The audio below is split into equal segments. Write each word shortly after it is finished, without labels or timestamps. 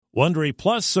Wondery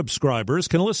Plus subscribers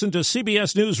can listen to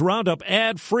CBS News Roundup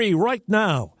ad-free right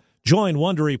now. Join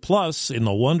Wondery Plus in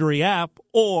the Wondery app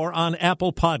or on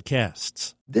Apple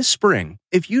Podcasts. This spring,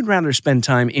 if you'd rather spend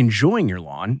time enjoying your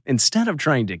lawn instead of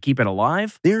trying to keep it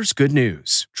alive, there's good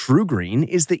news. True Green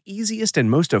is the easiest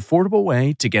and most affordable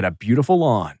way to get a beautiful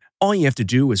lawn. All you have to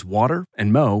do is water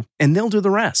and mow, and they'll do the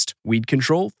rest. Weed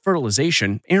control,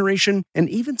 fertilization, aeration, and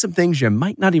even some things you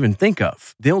might not even think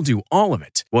of. They'll do all of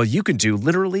it, while you can do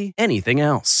literally anything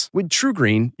else. With True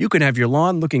Green, you can have your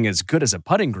lawn looking as good as a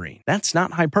putting green. That's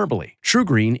not hyperbole. True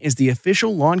Green is the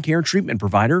official lawn care treatment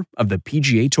provider of the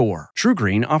PGA Tour. True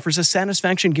Green offers a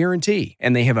satisfaction guarantee,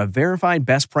 and they have a verified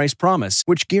best price promise,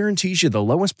 which guarantees you the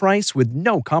lowest price with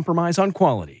no compromise on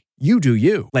quality. You do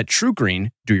you. Let True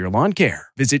Green do your lawn care.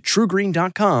 Visit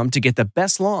TrueGreen.com to get the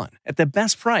best lawn at the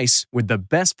best price with the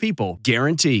best people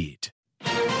guaranteed.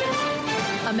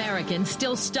 Americans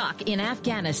still stuck in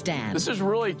Afghanistan. This is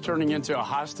really turning into a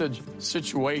hostage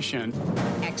situation.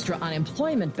 Extra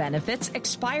unemployment benefits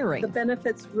expiring. The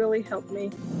benefits really helped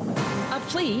me. A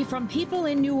plea from people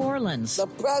in New Orleans. The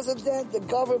president, the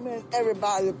government,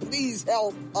 everybody, please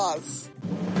help us.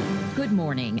 Good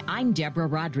morning. I'm Deborah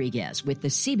Rodriguez with the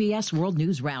CBS World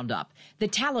News Roundup. The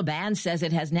Taliban says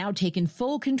it has now taken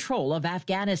full control of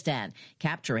Afghanistan,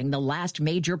 capturing the last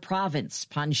major province,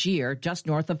 Panjshir, just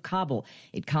north of Kabul.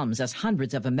 It comes as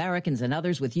hundreds of Americans and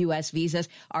others with U.S. visas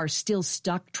are still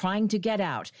stuck trying to get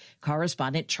out.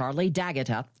 Correspondent Charlie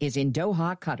D'Agata is in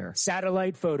Doha, Qatar.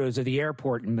 Satellite photos of the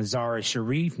airport in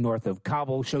Mazar-e-Sharif, north of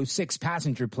Kabul, show 6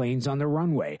 passenger planes on the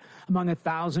runway. Among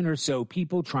 1,000 or so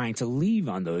people trying to leave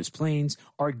on those planes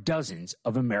are dozens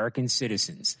of American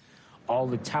citizens. All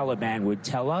the Taliban would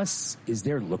tell us is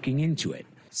they're looking into it.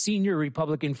 Senior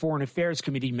Republican Foreign Affairs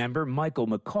Committee member Michael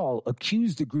McCall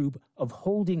accused the group of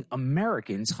holding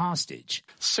Americans hostage.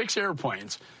 6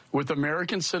 airplanes with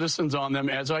American citizens on them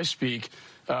as I speak,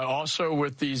 also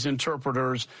with these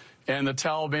interpreters, and the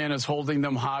Taliban is holding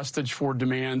them hostage for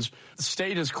demands. The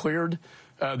state has cleared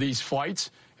these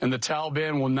flights, and the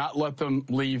Taliban will not let them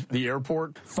leave the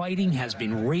airport. Fighting has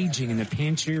been raging in the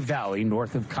Panjshir Valley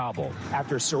north of Kabul.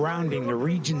 After surrounding the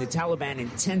region, the Taliban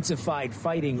intensified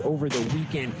fighting over the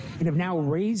weekend and have now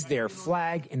raised their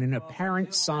flag in an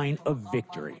apparent sign of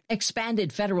victory.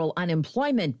 Expanded federal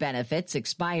unemployment benefits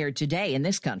expired today in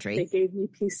this country. They gave me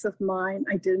peace of mind.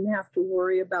 I didn't have to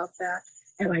worry about that.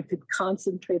 And I could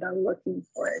concentrate on looking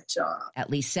for a job. At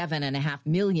least 7.5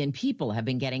 million people have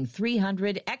been getting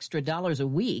 $300 extra a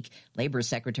week. Labor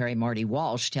Secretary Marty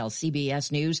Walsh tells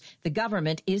CBS News the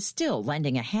government is still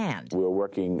lending a hand. We're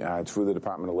working through the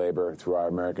Department of Labor, through our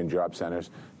American Job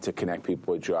Centers, to connect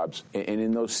people with jobs. And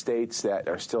in those states that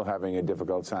are still having a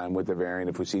difficult time with the variant,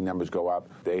 if we see numbers go up,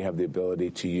 they have the ability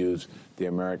to use the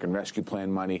American Rescue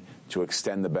Plan money to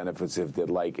extend the benefits if they'd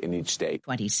like in each state.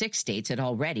 26 states had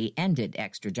already ended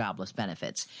extra jobless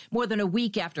benefits. More than a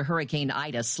week after Hurricane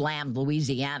Ida slammed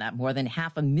Louisiana, more than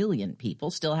 500,000 people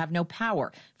still have no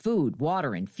power. Food,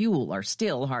 water, and fuel are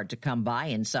still hard to come by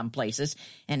in some places.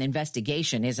 An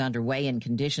investigation is underway in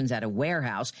conditions at a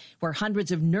warehouse where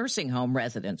hundreds of nursing home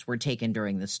residents were taken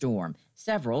during the storm.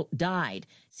 Several died.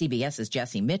 CBS's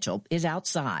Jesse Mitchell is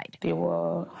outside. They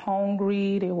were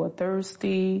hungry, they were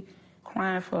thirsty,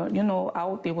 crying for,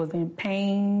 out. They was in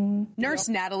pain. Nurse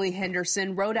Natalie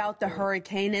Henderson rode out the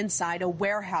hurricane inside a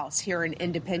warehouse here in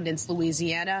Independence,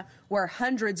 Louisiana, where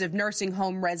hundreds of nursing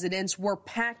home residents were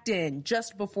packed in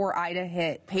just before Ida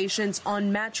hit. Patients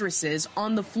on mattresses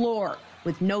on the floor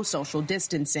with no social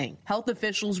distancing. Health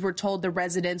officials were told the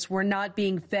residents were not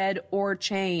being fed or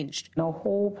changed. The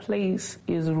whole place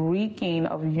is reeking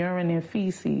of urine and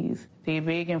feces. They're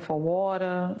begging for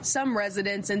water. Some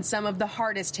residents in some of the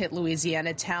hardest hit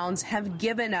Louisiana towns have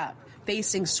given up.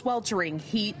 Facing sweltering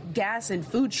heat, gas, and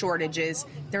food shortages,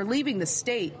 they're leaving the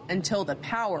state until the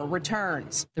power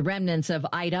returns. The remnants of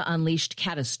Ida unleashed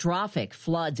catastrophic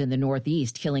floods in the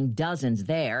Northeast, killing dozens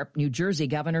there. New Jersey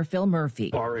Governor Phil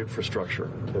Murphy. Our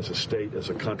infrastructure as a state, as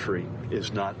a country,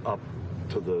 is not up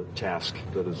to the task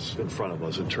that is in front of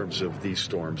us in terms of these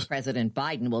storms. President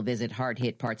Biden will visit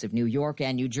hard-hit parts of New York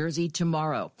and New Jersey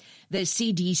tomorrow. The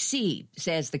CDC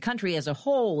says the country as a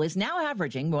whole is now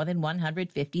averaging more than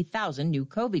 150,000 new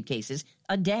COVID cases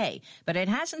a day. But it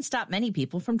hasn't stopped many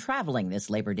people from traveling this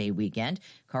Labor Day weekend.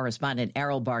 Correspondent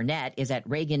Errol Barnett is at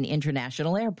Reagan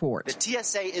International Airport. The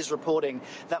TSA is reporting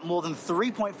that more than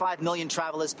 3.5 million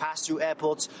travelers passed through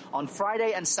airports on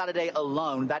Friday and Saturday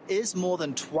alone. That is more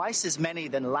than twice as many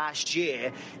than last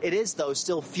year. It is, though,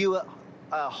 still fewer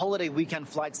holiday weekend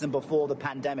flights than before the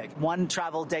pandemic. One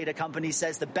travel data company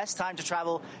says the best time to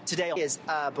travel today is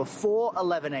before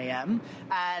 11 a.m.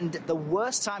 and the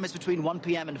worst time is between 1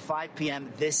 p.m. and 5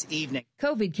 p.m. this evening.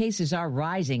 COVID cases are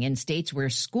rising in states where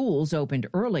schools opened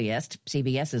earliest.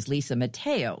 CBS's Lisa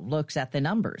Mateo looks at the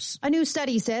numbers. A new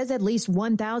study says at least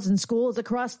 1,000 schools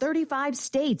across 35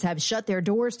 states have shut their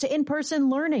doors to in-person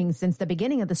learning since the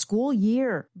beginning of the school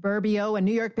year. Burbio, a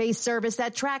New York-based service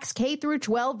that tracks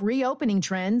K-12 reopening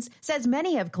trends, says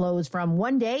many have closed from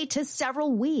 1 day to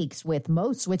several weeks, with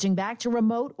most switching back to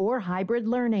remote or hybrid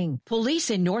learning.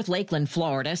 Police in North Lakeland,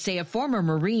 Florida, say a former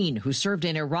Marine who served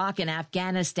in Iraq and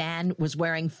Afghanistan was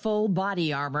wearing full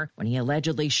body armor when he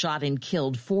allegedly shot and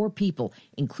killed 4 people,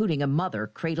 including a mother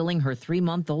cradling her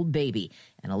 3-month-old baby.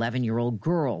 An 11-year-old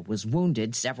girl was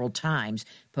wounded several times.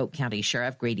 Polk County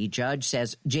Sheriff Grady Judge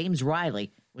says James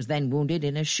Riley was then wounded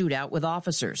in a shootout with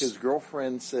officers. His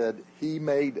girlfriend said he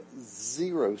made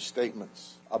 0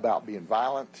 statements about being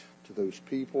violent to those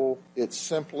people. It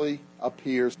simply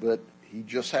appears that he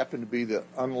just happened to be the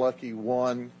unlucky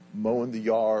one mowing the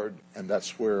yard, and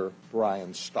that's where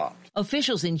Brian stopped.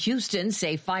 Officials in Houston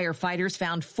say firefighters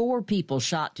found 4 people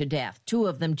shot to death, 2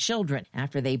 of them children,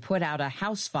 after they put out a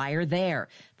house fire there.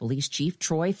 Police Chief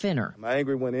Troy Finner. I'm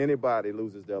angry when anybody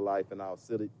loses their life in our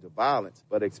city to violence,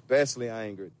 but especially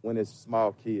angry when it's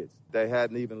small kids. They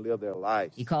hadn't even lived their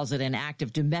lives. He calls it an act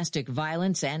of domestic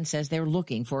violence and says they're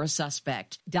looking for a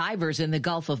suspect. Divers in the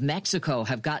Gulf of Mexico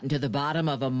have gotten to the bottom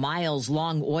of a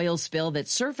miles-long oil spill that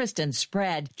surfaced and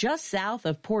spread just south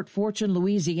of Port Fortune,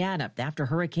 Louisiana, after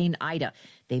Hurricane Ida.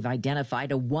 They've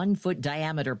identified a 1-foot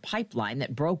diameter pipeline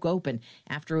that broke open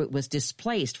after it was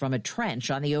displaced from a trench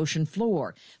on the ocean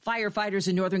floor. Firefighters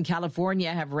in Northern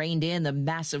California have reined in the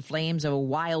massive flames of a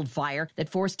wildfire that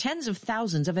forced tens of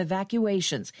thousands of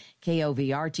evacuations.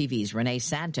 KOVR-TV's Renee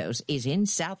Santos is in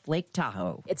South Lake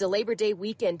Tahoe. It's a Labor Day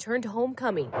weekend turned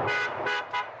homecoming,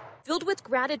 filled with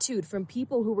gratitude from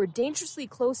people who were dangerously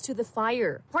close to the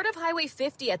fire. Part of Highway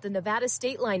 50 at the Nevada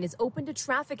state line is open to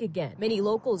traffic again. Many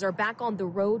locals are back on the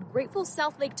road. Grateful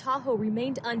South Lake Tahoe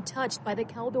remained untouched by the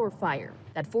Caldor fire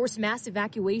that forced mass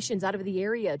evacuations out of the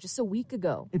area just a week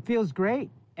ago. It feels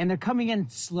great. And they're coming in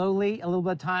slowly, a little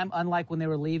bit of time, unlike when they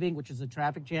were leaving, which is a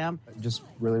traffic jam. Just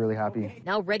really, really happy.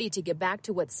 Now ready to get back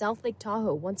to what South Lake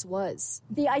Tahoe once was.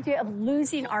 The idea of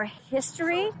losing our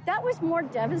history, that was more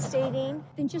devastating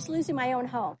than just losing my own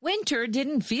home. Winter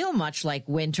didn't feel much like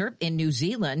winter. In New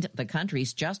Zealand, the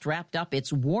country's just wrapped up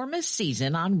its warmest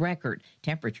season on record.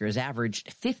 Temperatures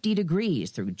averaged 50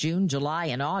 degrees through June, July,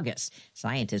 and August.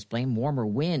 Scientists blame warmer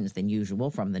winds than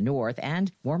usual from the north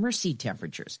and warmer sea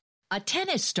temperatures. A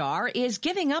tennis star is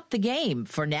giving up the game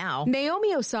for now.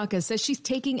 Naomi Osaka says she's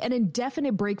taking an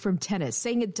indefinite break from tennis,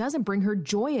 saying it doesn't bring her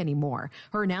joy anymore.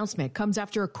 Her announcement comes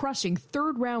after a crushing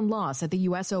 3rd-round loss at the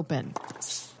U.S. Open.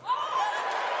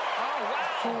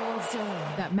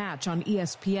 That match on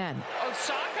ESPN.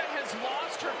 Osaka has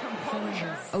lost her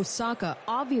composure. Osaka,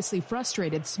 obviously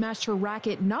frustrated, smashed her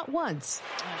racket not once,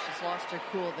 She's lost her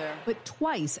cool there, but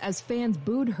twice as fans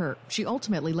booed her. She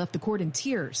ultimately left the court in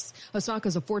tears.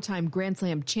 Osaka's a 4-time Grand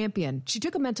Slam champion. She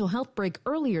took a mental health break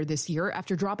earlier this year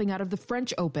after dropping out of the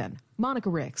French Open. Monica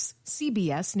Ricks,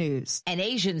 CBS News. An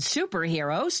Asian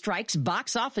superhero strikes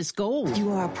box office gold.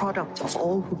 You are a product of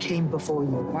all who came before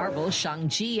you. Marvel's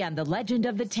Shang-Chi and the Legend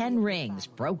of the Ten Rings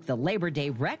broke the Labor Day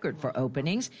record for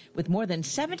openings with more than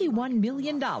 $71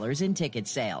 million in ticket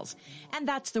sales. And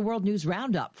that's the World News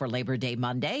Roundup for Labor Day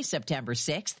Monday, September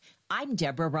 6th. I'm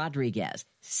Deborah Rodriguez,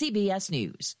 CBS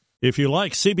News. If you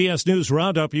like CBS News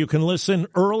Roundup, you can listen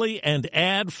early and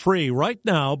ad-free right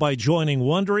now by joining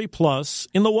Wondery Plus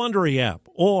in the Wondery app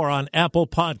or on Apple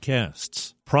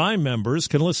Podcasts. Prime members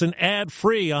can listen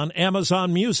ad-free on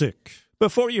Amazon Music.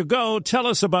 Before you go, tell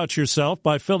us about yourself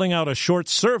by filling out a short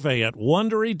survey at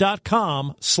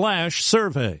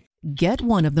Wondery.com/survey. Get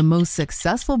one of the most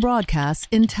successful broadcasts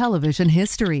in television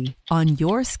history on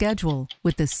your schedule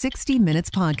with the 60 Minutes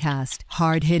podcast.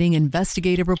 Hard-hitting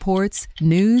investigative reports,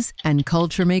 news, and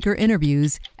culture maker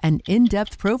interviews, and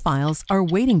in-depth profiles are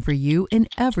waiting for you in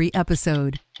every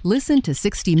episode. Listen to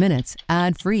 60 Minutes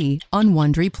ad-free on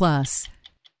Wondery Plus.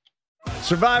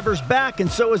 Survivor's back, and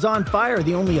so is On Fire,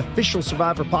 the only official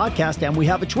Survivor podcast, and we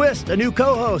have a twist, a new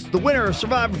co-host, the winner of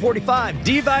Survivor 45,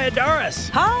 Dee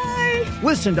Valladares. Hi!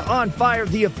 Listen to On Fire,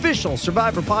 the official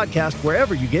Survivor podcast,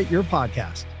 wherever you get your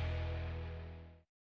podcasts.